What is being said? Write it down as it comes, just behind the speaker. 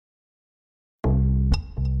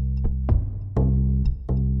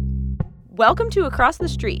Welcome to Across the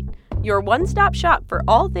Street, your one-stop shop for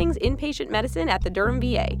all things inpatient medicine at the Durham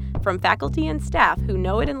VA, from faculty and staff who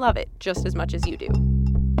know it and love it just as much as you do.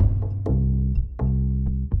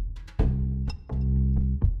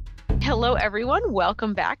 Hello, everyone.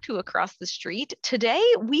 Welcome back to Across the Street. Today,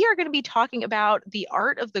 we are going to be talking about the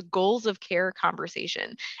art of the goals of care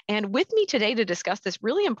conversation. And with me today to discuss this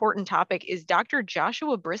really important topic is Dr.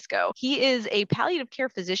 Joshua Briscoe. He is a palliative care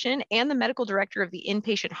physician and the medical director of the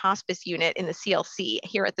inpatient hospice unit in the CLC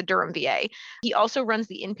here at the Durham VA. He also runs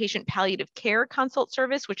the inpatient palliative care consult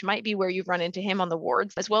service, which might be where you've run into him on the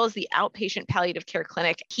wards, as well as the outpatient palliative care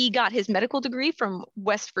clinic. He got his medical degree from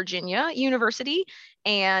West Virginia University,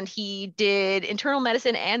 and he did internal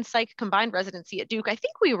medicine and psych combined residency at Duke. I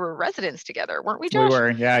think we were residents together, weren't we, Josh? We were,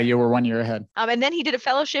 yeah, you were 1 year ahead. And then he did a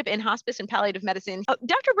fellowship in hospice and palliative medicine.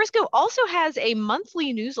 Dr. Briscoe also has a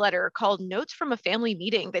monthly newsletter called Notes from a Family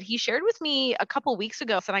Meeting that he shared with me a couple weeks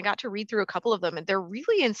ago, and I got to read through a couple of them, and they're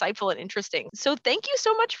really insightful and interesting. So thank you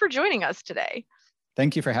so much for joining us today.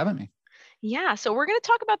 Thank you for having me. Yeah, so we're going to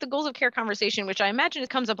talk about the goals of care conversation, which I imagine it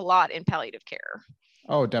comes up a lot in palliative care.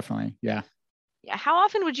 Oh, definitely. Yeah. Yeah. How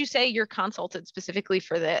often would you say you're consulted specifically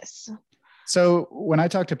for this? So when I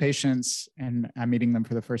talk to patients and I'm meeting them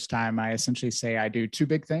for the first time, I essentially say I do two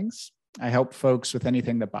big things. I help folks with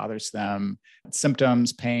anything that bothers them: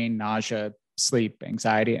 symptoms, pain, nausea, sleep,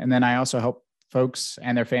 anxiety. And then I also help folks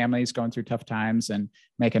and their families going through tough times and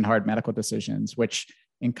making hard medical decisions, which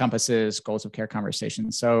encompasses goals of care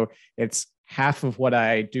conversations. So it's half of what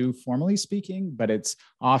I do formally speaking, but it's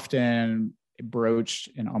often broached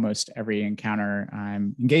in almost every encounter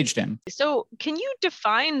I'm engaged in. So can you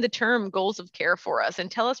define the term goals of care for us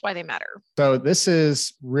and tell us why they matter? So this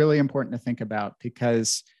is really important to think about,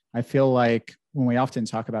 because I feel like when we often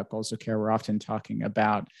talk about goals of care, we're often talking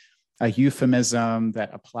about a euphemism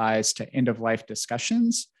that applies to end-of-life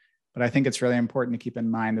discussions. But I think it's really important to keep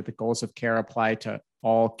in mind that the goals of care apply to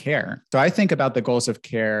all care. So I think about the goals of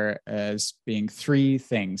care as being three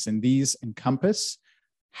things, and these encompass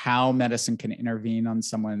how medicine can intervene on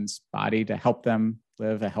someone's body to help them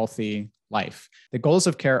live a healthy life. The goals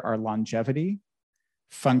of care are longevity,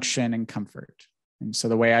 function, and comfort. And so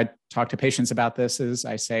the way I talk to patients about this is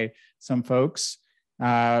I say some folks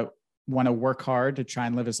want to work hard to try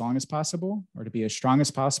and live as long as possible, or to be as strong as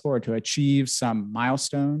possible, or to achieve some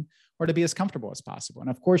milestone, or to be as comfortable as possible. And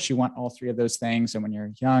of course, you want all three of those things. And when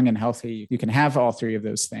you're young and healthy, you can have all three of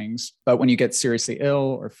those things. But when you get seriously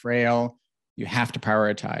ill or frail, you have to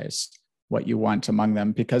prioritize what you want among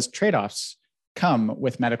them, because trade-offs come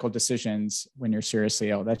with medical decisions when you're seriously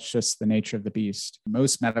ill. That's just the nature of the beast.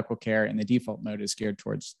 Most medical care in the default mode is geared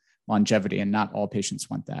towards longevity, and not all patients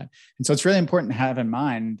want that. And so it's really important to have in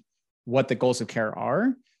mind what the goals of care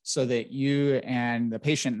are, so that you and the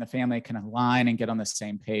patient and the family can align and get on the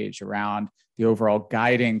same page around the overall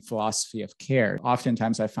guiding philosophy of care.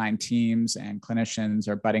 Oftentimes I find teams and clinicians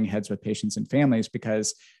are butting heads with patients and families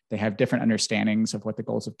because they have different understandings of what the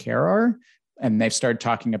goals of care are, and they've started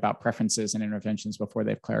talking about preferences and interventions before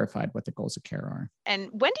they've clarified what the goals of care are. And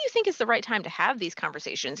when do you think is the right time to have these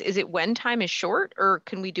conversations? Is it when time is short, or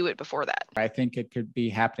can we do it before that? I think it could be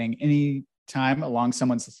happening any time along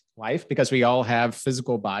someone's life, because we all have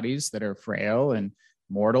physical bodies that are frail and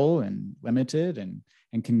mortal and limited and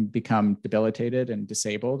can become debilitated and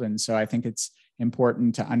disabled. And so I think it's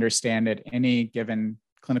important to understand at any given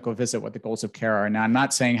clinical visit what the goals of care are. Now, I'm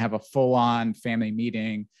not saying have a full-on family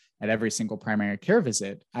meeting at every single primary care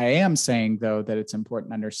visit. I am saying, though, that it's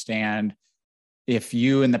important to understand if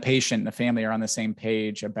you and the patient and the family are on the same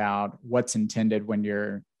page about what's intended when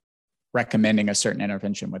you're recommending a certain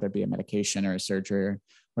intervention, whether it be a medication or a surgery, or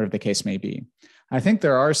whatever the case may be. I think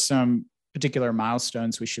there are some particular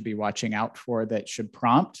milestones we should be watching out for that should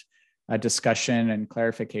prompt a discussion and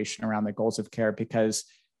clarification around the goals of care, because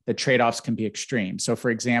the trade-offs can be extreme. So for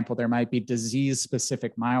example, there might be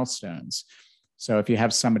disease-specific milestones. So if you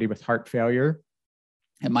have somebody with heart failure,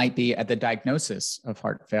 it might be at the diagnosis of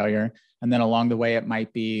heart failure. And then along the way, it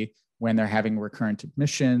might be when they're having recurrent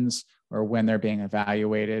admissions, or when they're being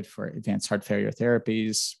evaluated for advanced heart failure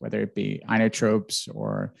therapies, whether it be inotropes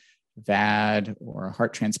or VAD or a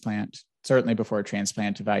heart transplant. Certainly before a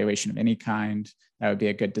transplant evaluation of any kind, that would be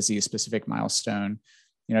a good disease-specific milestone.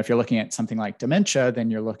 You know, if you're looking at something like dementia,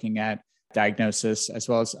 then you're looking at diagnosis as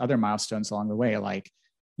well as other milestones along the way, like,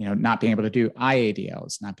 you know, not being able to do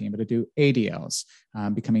IADLs, not being able to do ADLs,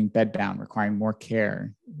 becoming bedbound, requiring more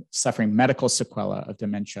care, suffering medical sequela of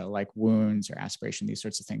dementia like wounds or aspiration. These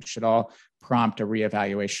sorts of things should all prompt a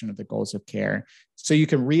reevaluation of the goals of care, so you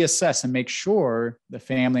can reassess and make sure the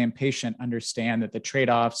family and patient understand that the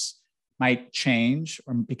trade-offs might change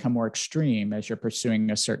or become more extreme as you're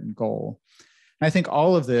pursuing a certain goal. And I think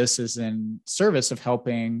all of this is in service of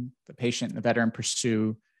helping the patient and the veteran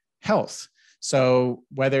pursue health. So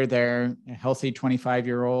whether they're a healthy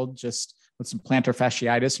 25-year-old just with some plantar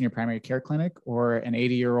fasciitis in your primary care clinic, or an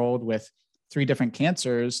 80-year-old with 3 different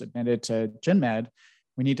cancers admitted to GenMed,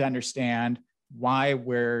 we need to understand why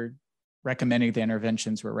we're recommending the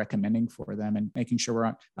interventions we're recommending for them and making sure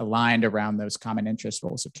we're aligned around those common interest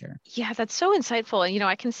goals of care. Yeah, that's so insightful. And,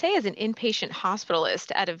 I can say as an inpatient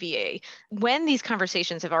hospitalist at a VA, when these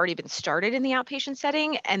conversations have already been started in the outpatient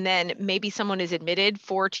setting, and then maybe someone is admitted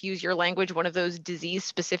for, to use your language, one of those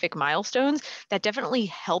disease-specific milestones, that definitely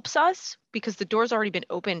helps us because the door's already been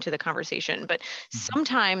open to the conversation. But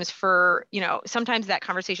sometimes sometimes that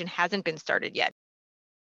conversation hasn't been started yet.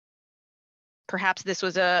 Perhaps this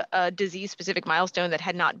was a disease-specific milestone that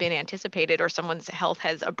had not been anticipated, or someone's health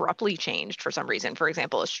has abruptly changed for some reason, for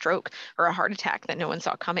example, a stroke or a heart attack that no one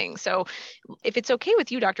saw coming. So if it's okay with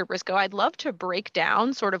you, Dr. Briscoe, I'd love to break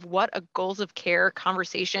down sort of what a goals of care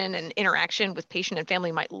conversation and interaction with patient and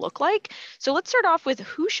family might look like. So let's start off with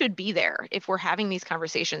who should be there if we're having these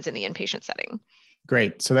conversations in the inpatient setting.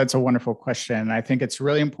 Great. So that's a wonderful question. I think it's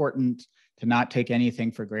really important to not take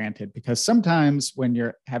anything for granted, because sometimes when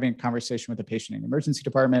you're having a conversation with a patient in the emergency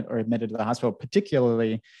department or admitted to the hospital,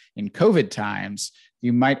 particularly in COVID times,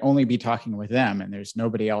 you might only be talking with them and there's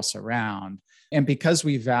nobody else around. And because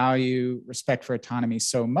we value respect for autonomy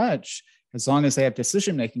so much, as long as they have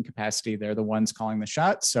decision-making capacity, they're the ones calling the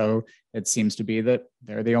shots. So it seems to be that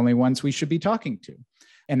they're the only ones we should be talking to.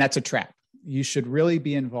 And that's a trap. You should really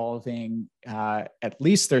be involving at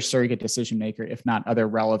least their surrogate decision maker, if not other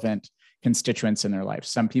relevant constituents in their life.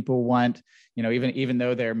 Some people want, even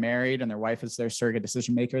though they're married and their wife is their surrogate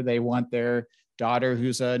decision maker, they want their daughter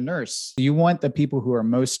who's a nurse. You want the people who are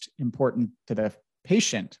most important to the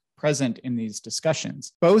patient present in these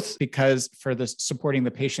discussions, both because for the supporting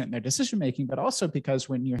the patient in their decision making, but also because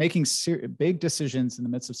when you're making big decisions in the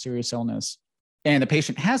midst of serious illness, and the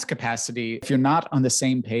patient has capacity, if you're not on the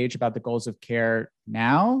same page about the goals of care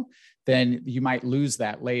now, then you might lose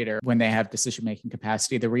that later when they have decision-making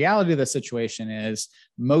capacity. The reality of the situation is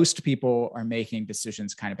most people are making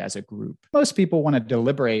decisions kind of as a group. Most people want to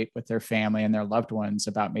deliberate with their family and their loved ones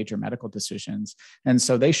about major medical decisions. And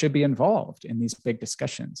so they should be involved in these big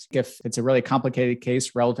discussions. If it's a really complicated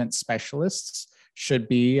case, relevant specialists should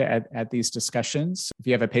be at these discussions. If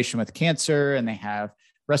you have a patient with cancer and they have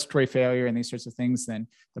respiratory failure and these sorts of things, then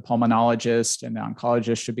the pulmonologist and the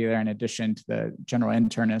oncologist should be there in addition to the general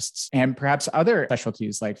internists, and perhaps other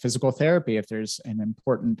specialties like physical therapy, if there's an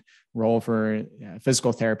important role for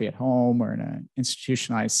physical therapy at home or in an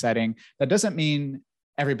institutionalized setting. That doesn't mean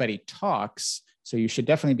everybody talks. So you should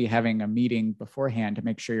definitely be having a meeting beforehand to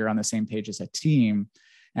make sure you're on the same page as a team,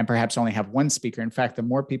 and perhaps only have one speaker. In fact, the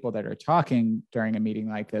more people that are talking during a meeting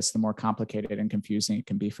like this, the more complicated and confusing it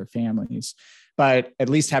can be for families. But at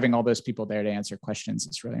least having all those people there to answer questions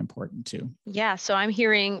is really important too. Yeah, so I'm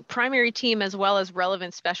hearing primary team as well as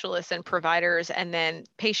relevant specialists and providers, and then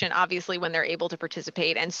patient, obviously, when they're able to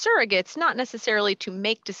participate, and surrogates, not necessarily to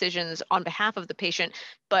make decisions on behalf of the patient,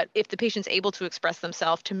 but if the patient's able to express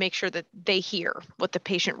themselves, to make sure that they hear what the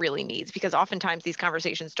patient really needs, because oftentimes these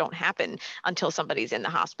conversations don't happen until somebody's in the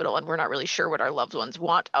hospital and we're not really sure what our loved ones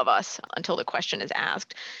want of us until the question is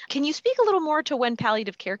asked. Can you speak a little more to when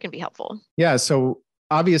palliative care can be helpful? Yeah, so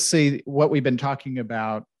obviously what we've been talking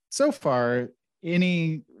about so far,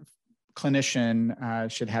 any clinician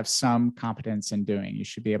should have some competence in doing. You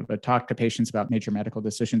should be able to talk to patients about major medical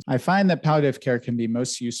decisions. I find that palliative care can be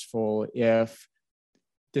most useful if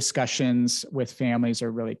discussions with families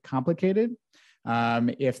are really complicated.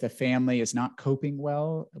 If the family is not coping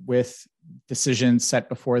well with decisions set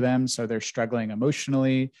before them, so they're struggling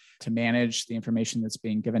emotionally to manage the information that's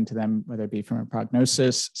being given to them, whether it be from a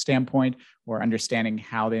prognosis standpoint or understanding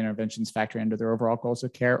how the interventions factor into their overall goals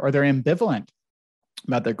of care, or they're ambivalent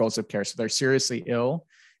about their goals of care. So they're seriously ill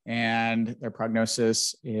and their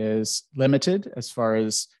prognosis is limited as far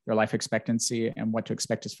as their life expectancy and what to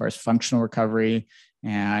expect as far as functional recovery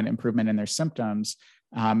and improvement in their symptoms.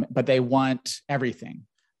 But they want everything.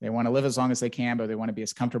 They want to live as long as they can, but they want to be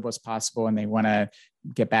as comfortable as possible. And they want to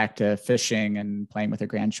get back to fishing and playing with their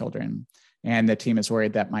grandchildren. And the team is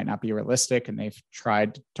worried that might not be realistic. And they've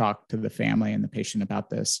tried to talk to the family and the patient about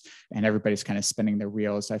this. And everybody's kind of spinning their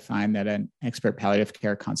wheels. I find that an expert palliative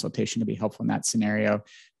care consultation to be helpful in that scenario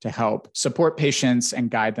to help support patients and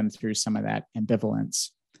guide them through some of that ambivalence.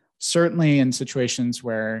 Certainly in situations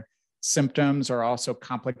where symptoms are also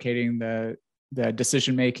complicating the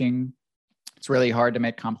decision-making, it's really hard to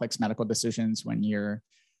make complex medical decisions when you're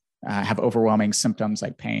have overwhelming symptoms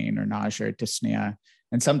like pain or nausea or dyspnea.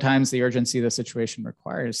 And sometimes the urgency of the situation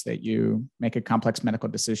requires that you make a complex medical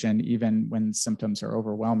decision, even when symptoms are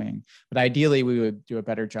overwhelming. But ideally, we would do a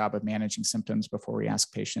better job of managing symptoms before we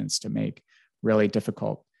ask patients to make really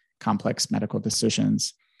difficult, complex medical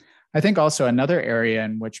decisions. I think also another area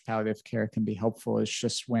in which palliative care can be helpful is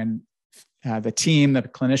just when the team, the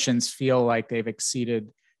clinicians feel like they've exceeded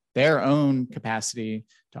their own capacity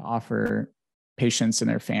to offer patients and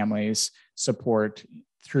their families support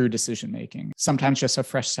through decision-making. Sometimes just a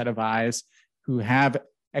fresh set of eyes who have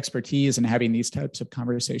expertise in having these types of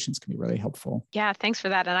conversations can be really helpful. Yeah, thanks for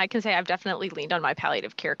that. And I can say I've definitely leaned on my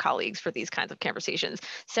palliative care colleagues for these kinds of conversations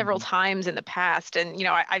several times in the past. And,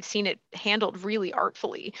 I've seen it handled really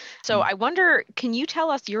artfully. So I wonder, can you tell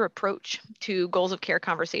us your approach to goals of care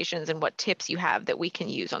conversations and what tips you have that we can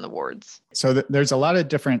use on the wards? So there's a lot of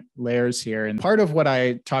different layers here. And part of what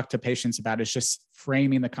I talk to patients about is just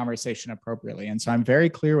framing the conversation appropriately. And so I'm very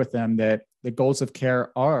clear with them that the goals of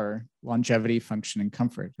care are longevity, function, and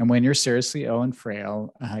comfort. And when you're seriously ill and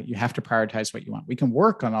frail, you have to prioritize what you want. We can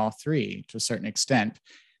work on all three to a certain extent,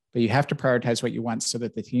 but you have to prioritize what you want so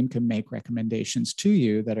that the team can make recommendations to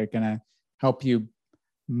you that are going to help you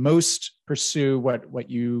most pursue what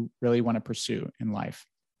you really want to pursue in life.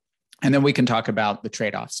 And then we can talk about the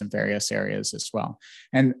trade-offs in various areas as well.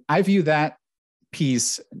 And I view that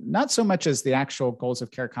piece not so much as the actual goals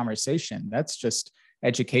of care conversation. That's just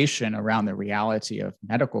education around the reality of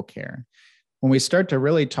medical care. When we start to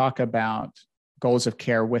really talk about goals of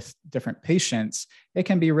care with different patients, it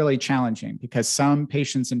can be really challenging because some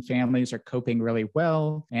patients and families are coping really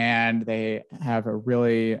well and they have a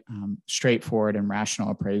really straightforward and rational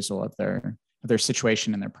appraisal of their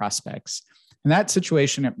situation and their prospects. In that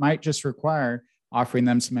situation, it might just require offering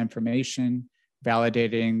them some information,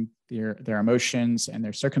 validating their emotions and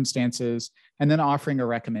their circumstances, and then offering a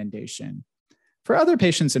recommendation. For other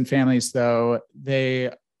patients and families, though, they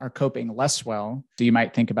are coping less well. So you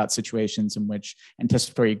might think about situations in which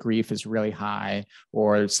anticipatory grief is really high,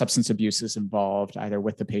 or substance abuse is involved, either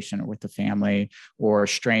with the patient or with the family, or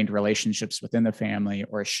strained relationships within the family,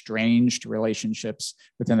 or estranged relationships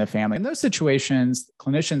within the family. In those situations,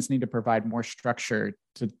 clinicians need to provide more structure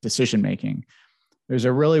to decision-making. There's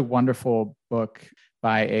a really wonderful book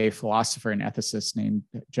by a philosopher and ethicist named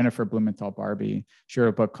Jennifer Blumenthal Barbie. She wrote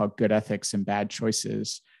a book called Good Ethics and Bad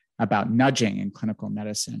Choices about nudging in clinical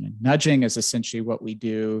medicine. And nudging is essentially what we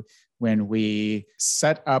do when we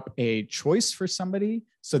set up a choice for somebody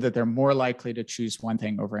so that they're more likely to choose one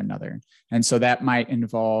thing over another. And so that might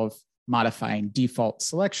involve modifying default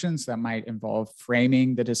selections, that might involve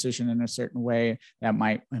framing the decision in a certain way, that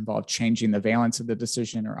might involve changing the valence of the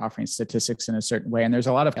decision or offering statistics in a certain way. And there's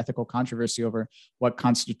a lot of ethical controversy over what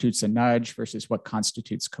constitutes a nudge versus what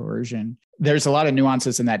constitutes coercion. There's a lot of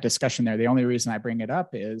nuances in that discussion there. The only reason I bring it up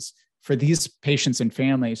is for these patients and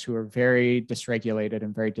families who are very dysregulated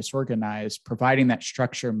and very disorganized, providing that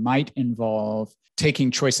structure might involve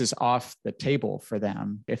taking choices off the table for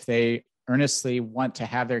them. If they earnestly want to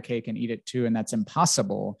have their cake and eat it too, and that's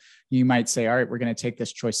impossible, you might say, all right, we're going to take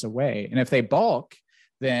this choice away. And if they balk,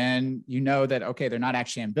 then you know that, okay, they're not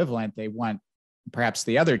actually ambivalent. They want perhaps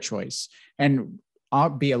the other choice. And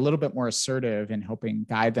I'll be a little bit more assertive in helping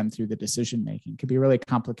guide them through the decision-making. It can be really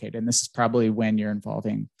complicated. And this is probably when you're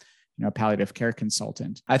involving a palliative care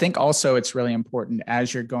consultant. I think also it's really important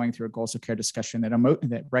as you're going through a goals of care discussion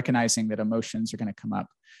that recognizing that emotions are going to come up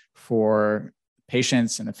for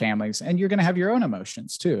patients and the families, and you're going to have your own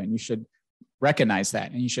emotions too. And you should recognize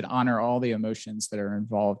that, and you should honor all the emotions that are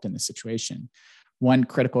involved in the situation. One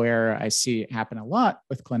critical error I see happen a lot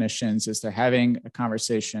with clinicians is they're having a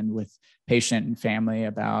conversation with patient and family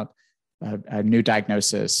about a new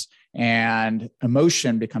diagnosis, and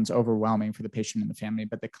emotion becomes overwhelming for the patient and the family,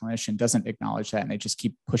 but the clinician doesn't acknowledge that, and they just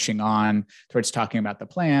keep pushing on towards talking about the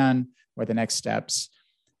plan or the next steps.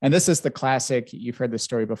 And this is the classic, you've heard this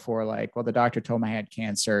story before, like, well, the doctor told me I had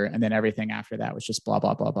cancer, and then everything after that was just blah,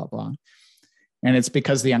 blah, blah, blah, blah. And it's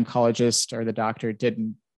because the oncologist or the doctor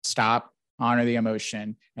didn't stop, honor the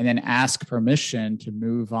emotion, and then ask permission to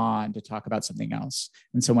move on to talk about something else.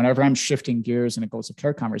 And so whenever I'm shifting gears in a goals of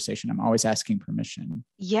care conversation, I'm always asking permission.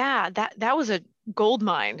 Yeah, that was a gold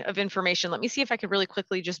mine of information. Let me see if I could really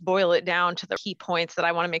quickly just boil it down to the key points that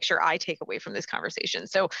I want to make sure I take away from this conversation.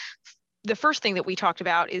 So the first thing that we talked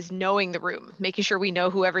about is knowing the room, making sure we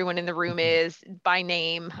know who everyone in the room is by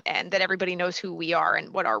name, and that everybody knows who we are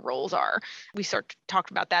and what our roles are. We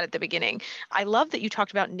talked about that at the beginning. I love that you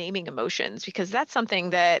talked about naming emotions, because that's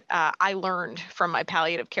something that I learned from my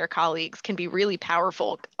palliative care colleagues can be really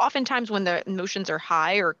powerful. Oftentimes when the emotions are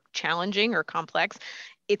high or challenging or complex,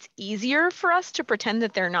 it's easier for us to pretend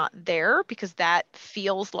that they're not there because that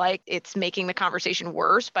feels like it's making the conversation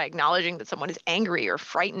worse by acknowledging that someone is angry or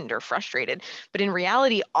frightened or frustrated. But in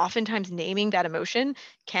reality, oftentimes naming that emotion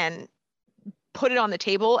can put it on the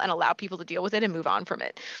table and allow people to deal with it and move on from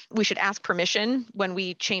it. We should ask permission when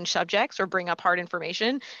we change subjects or bring up hard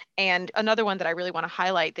information. And another one that I really want to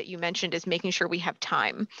highlight that you mentioned is making sure we have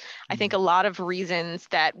time. I think a lot of reasons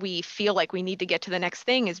that we feel like we need to get to the next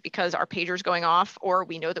thing is because our pager's going off, or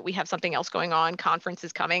we know that we have something else going on, conference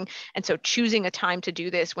is coming. And so choosing a time to do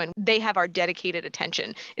this when they have our dedicated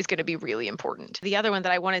attention is going to be really important. The other one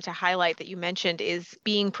that I wanted to highlight that you mentioned is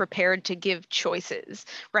being prepared to give choices,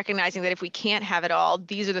 recognizing that if we can't have it all,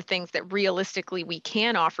 these are the things that realistically we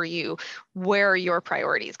can offer you. Where are your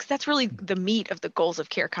priorities? Because that's really the meat of the goals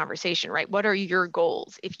of care conversation, right? What are your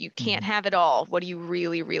goals? If you can't have it all, what do you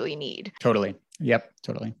really, really need? Totally. Yep,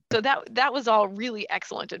 totally. So that was all really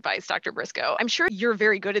excellent advice, Dr. Briscoe. I'm sure you're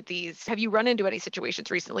very good at these. Have you run into any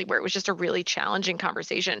situations recently where it was just a really challenging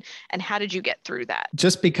conversation? And how did you get through that?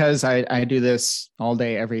 Just because I do this all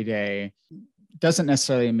day, every day, doesn't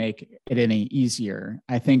necessarily make it any easier.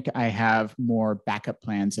 I think I have more backup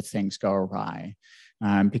plans if things go awry,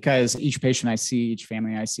 because each patient I see, each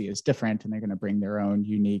family I see is different, and they're going to bring their own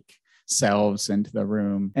unique selves into the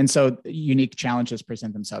room. And so unique challenges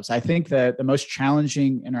present themselves. I think that the most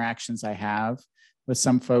challenging interactions I have with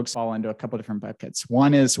some folks fall into a couple of different buckets.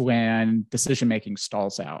 One is when decision-making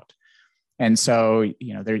stalls out. And so,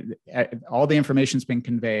 all the information's been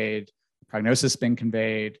conveyed, prognosis has been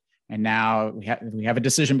conveyed, and now we have a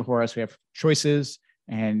decision before us, we have choices,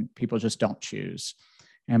 and people just don't choose.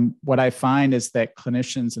 And what I find is that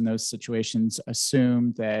clinicians in those situations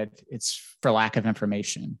assume that it's for lack of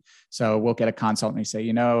information. So we'll get a consult and we say,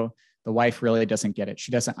 the wife really doesn't get it.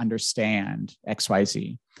 She doesn't understand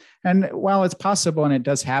XYZ. And while it's possible, and it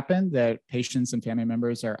does happen, that patients and family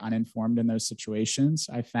members are uninformed in those situations,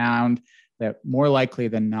 I found that more likely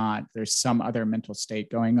than not, there's some other mental state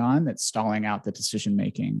going on that's stalling out the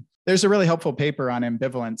decision-making. There's a really helpful paper on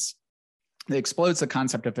ambivalence that explodes the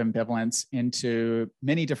concept of ambivalence into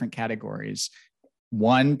many different categories.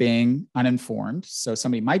 One being uninformed. So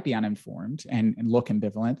somebody might be uninformed and look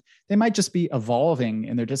ambivalent. They might just be evolving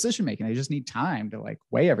in their decision-making. They just need time to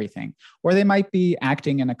weigh everything. Or they might be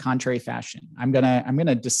acting in a contrary fashion. I'm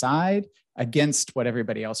gonna decide against what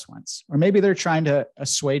everybody else wants. Or maybe they're trying to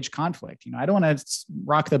assuage conflict. I don't want to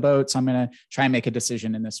rock the boat, so I'm going to try and make a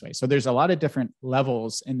decision in this way. So there's a lot of different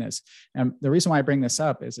levels in this. And the reason why I bring this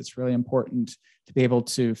up is it's really important to be able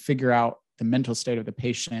to figure out the mental state of the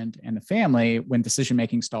patient and the family when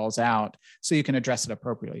decision-making stalls out, so you can address it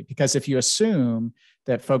appropriately. Because if you assume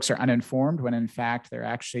that folks are uninformed when in fact they're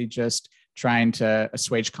actually just trying to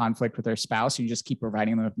assuage conflict with their spouse, you just keep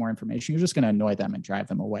providing them with more information, you're just going to annoy them and drive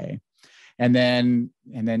them away. And then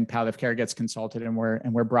palliative care gets consulted, and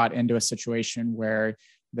we're brought into a situation where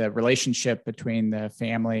the relationship between the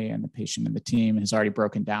family and the patient and the team has already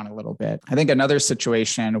broken down a little bit. I think another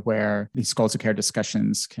situation where these goals of care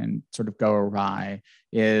discussions can sort of go awry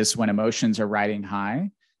is when emotions are riding high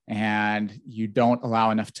and you don't allow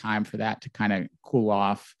enough time for that to kind of cool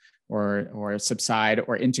off or subside,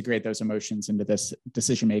 or integrate those emotions into this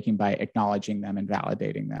decision-making by acknowledging them and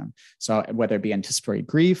validating them. So whether it be anticipatory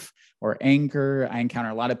grief or anger, I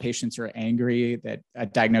encounter a lot of patients who are angry that a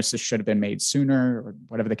diagnosis should have been made sooner, or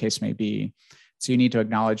whatever the case may be. So you need to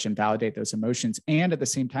acknowledge and validate those emotions. And at the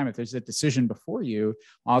same time, if there's a decision before you,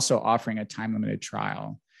 also offering a time-limited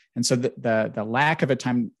trial. And so the lack of a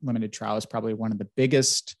time-limited trial is probably one of the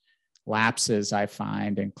biggest lapses I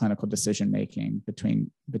find in clinical decision-making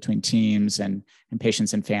between teams and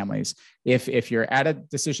patients and families. If you're at a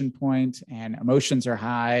decision point and emotions are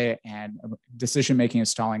high and decision-making is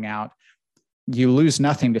stalling out, you lose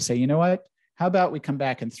nothing to say, you know what, how about we come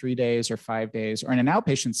back in 3 days or 5 days, or in an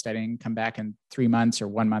outpatient setting, come back in 3 months or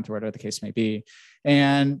 1 month or whatever the case may be,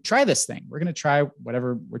 and try this thing. We're going to try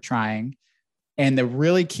whatever we're trying. And the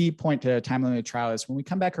really key point to a time-limited trial is when we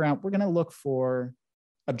come back around, we're going to look for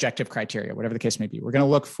objective criteria, whatever the case may be. We're going to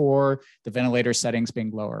look for the ventilator settings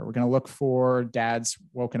being lower. We're going to look for dad's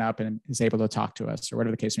woken up and is able to talk to us, or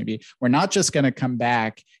whatever the case may be. We're not just going to come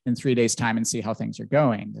back in 3 days' time and see how things are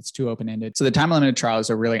going. That's too open-ended. So the time-limited trial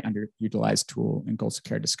is a really underutilized tool in goals of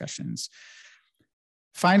care discussions.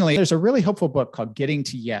 Finally, there's a really helpful book called Getting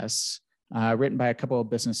to Yes, written by a couple of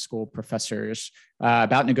business school professors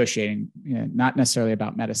about negotiating, not necessarily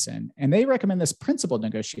about medicine. And they recommend this principled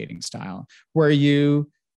negotiating style where you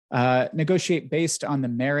negotiate based on the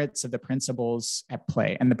merits of the principles at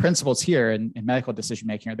play. And the principles here in medical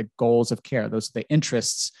decision-making are the goals of care. Those are the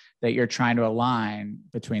interests that you're trying to align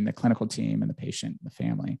between the clinical team and the patient and the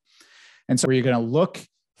family. And so you're going to look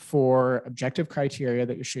for objective criteria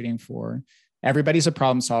that you're shooting for. Everybody's a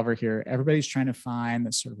problem solver here. Everybody's trying to find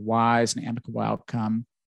this sort of wise and amicable outcome.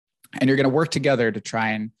 And you're going to work together to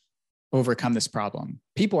try and overcome this problem.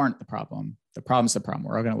 People aren't the problem. The problem's the problem.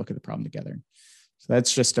 We're all going to look at the problem together. So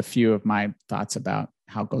that's just a few of my thoughts about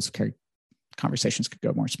how goals of care conversations could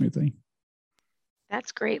go more smoothly.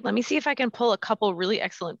 That's great. Let me see if I can pull a couple really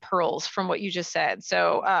excellent pearls from what you just said.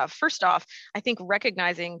 So first off, I think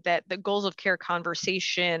recognizing that the goals of care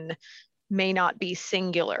conversation may not be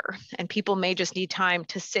singular, and people may just need time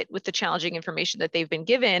to sit with the challenging information that they've been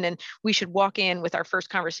given. And we should walk in with our first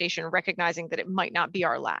conversation recognizing that it might not be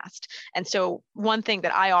our last. And so one thing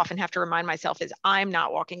that I often have to remind myself is I'm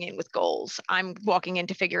not walking in with goals. I'm walking in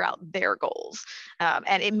to figure out their goals.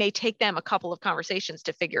 And it may take them a couple of conversations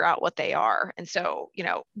to figure out what they are. And so,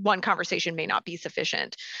 one conversation may not be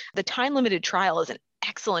sufficient. The time-limited trial is an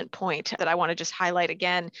excellent point that I want to just highlight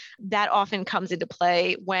again. That often comes into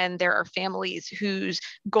play when there are families whose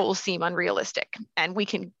goals seem unrealistic, and we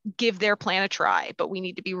can give their plan a try, but we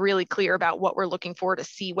need to be really clear about what we're looking for to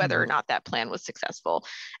see whether or not that plan was successful.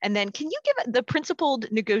 And then can you give the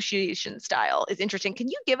principled negotiation style is interesting. Can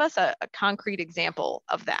you give us a concrete example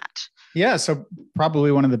of that? Yeah, so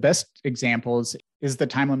probably one of the best examples is the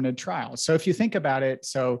time-limited trial. So if you think about it,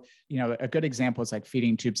 a good example is like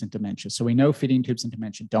feeding tubes and dementia. So we know feeding tubes and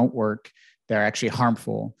dementia don't work. They're actually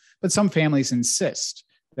harmful. But some families insist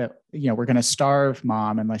that, we're going to starve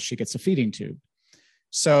mom unless she gets a feeding tube.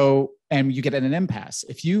 So, and you get in an impasse.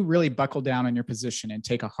 If you really buckle down on your position and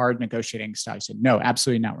take a hard negotiating style, you say, no,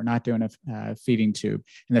 absolutely not. We're not doing a feeding tube.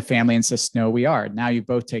 And the family insists, no, we are. Now you've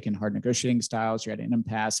both taken hard negotiating styles. You're at an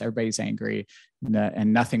impasse. Everybody's angry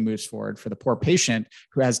and nothing moves forward for the poor patient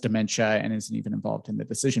who has dementia and isn't even involved in the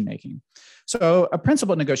decision-making. So a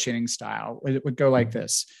principled negotiating style would go like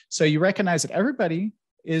this. So you recognize that everybody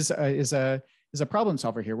is a problem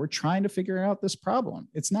solver here. We're trying to figure out this problem.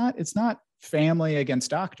 It's not family against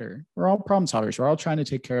doctor. We're all problem solvers. We're all trying to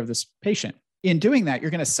take care of this patient. In doing that, you're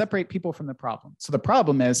going to separate people from the problem. So the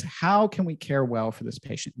problem is, how can we care well for this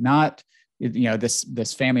patient? Not,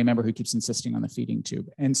 this family member who keeps insisting on the feeding tube.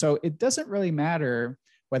 And so it doesn't really matter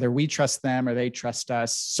whether we trust them or they trust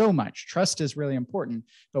us so much. Trust is really important.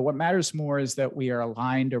 But what matters more is that we are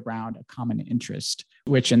aligned around a common interest,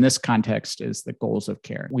 which in this context is the goals of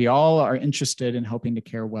care. We all are interested in hoping to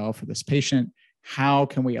care well for this patient. How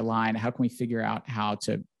can we align? How can we figure out how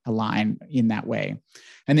to align in that way?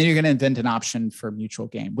 And then you're going to invent an option for mutual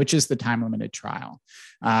gain, which is the time-limited trial.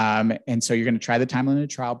 And so you're going to try the time-limited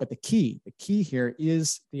trial, but the key here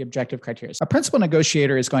is the objective criteria. A principal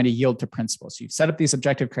negotiator is going to yield to principles. So you've set up these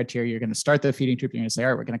objective criteria. You're going to start the feeding tube. You're going to say, all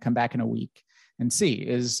right, we're going to come back in a week and see,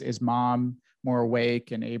 is mom more awake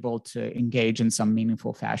and able to engage in some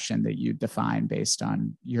meaningful fashion that you define based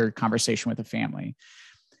on your conversation with the family.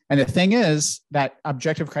 And the thing is that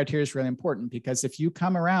objective criteria is really important, because if you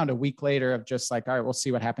come around a week later of just like, all right, we'll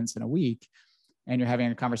see what happens in a week, and you're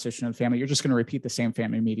having a conversation with the family, you're just going to repeat the same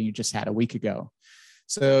family meeting you just had a week ago.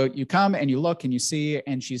 So you come and you look and you see,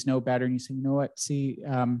 and she's no better. And you say, you know what,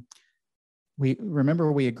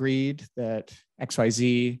 we agreed that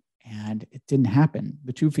XYZ, and it didn't happen.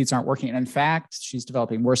 The tube feeds aren't working. And in fact, she's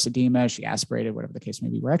developing worse edema. She aspirated, whatever the case may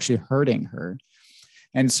be. We're actually hurting her.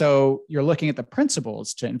 And so you're looking at the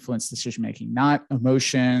principles to influence decision-making, not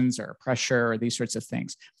emotions or pressure or these sorts of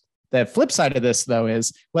things. The flip side of this, though,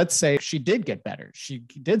 is let's say she did get better. She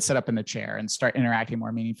did sit up in the chair and start interacting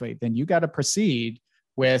more meaningfully. Then you got to proceed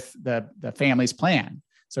with the family's plan.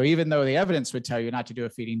 So even though the evidence would tell you not to do a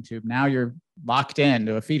feeding tube, now you're locked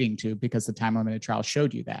into a feeding tube because the time-limited trial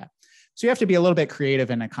showed you that. So you have to be a little bit creative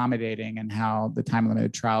and accommodating in how the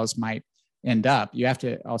time-limited trials might end up. You have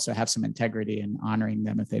to also have some integrity in honoring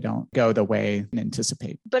them if they don't go the way you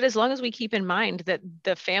anticipate. But as long as we keep in mind that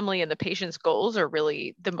the family and the patient's goals are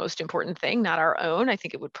really the most important thing, not our own, I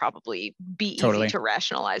think it would probably be easy to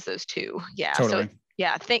rationalize those two. Yeah. Totally. So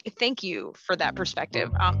yeah, thank you for that perspective.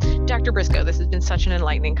 Dr. Briscoe, this has been such an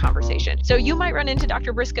enlightening conversation. So you might run into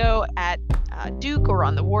Dr. Briscoe at Duke or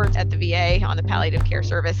on the wards at the VA on the palliative care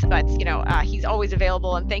service, but he's always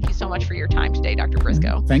available. And thank you so much for your time today, Dr.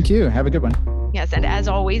 Briscoe. Thank you. Have a good one. Yes, and as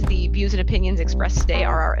always, the views and opinions expressed today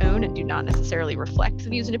are our own and do not necessarily reflect the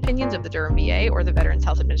views and opinions of the Durham VA or the Veterans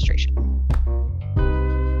Health Administration.